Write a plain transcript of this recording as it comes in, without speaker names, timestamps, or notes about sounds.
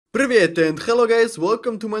Привет and hello guys,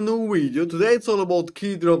 welcome to my new video. Today it's all about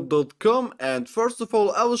keydrop.com, and first of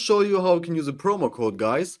all I will show you how you can use a promo code,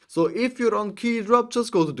 guys. So if you're on KeyDrop,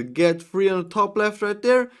 just go to the get free on the top left right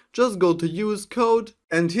there, just go to use code,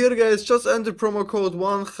 and here guys just enter promo code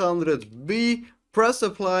 100B. Press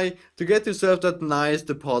apply to get yourself that nice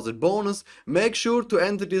deposit bonus. Make sure to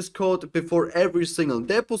enter this code before every single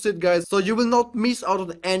deposit, guys, so you will not miss out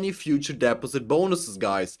on any future deposit bonuses,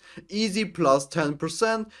 guys. Easy plus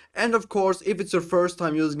 10%, and of course if it's your first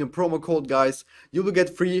time using a promo code, guys, you will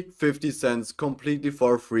get free 50 cents completely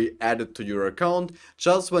for free added to your account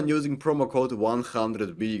just when using promo code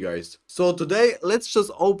 100B, guys. So today let's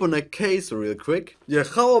just open a case real quick. Yeah,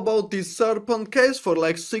 how about this serpent case for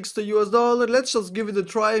like $60 US? Let's just give it a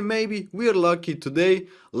try. Maybe we're lucky today.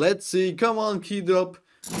 Let's see. Come on, KeyDrop,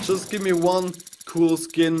 just give me one cool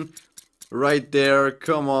skin right there.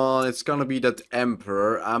 Come on, it's gonna be that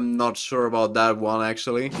Emperor. I'm not sure about that one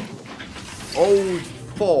actually. Oh,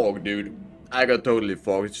 fog, dude. I got totally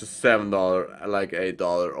fogged. It's just $7, like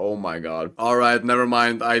 $8. Oh my god. Alright, never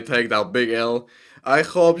mind. I take that big L. I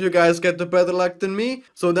hope you guys get the better luck than me.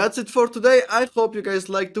 So that's it for today. I hope you guys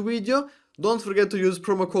liked the video. Don't forget to use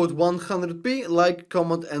promo code 100B, like,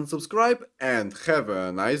 comment and subscribe, and have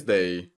a nice day.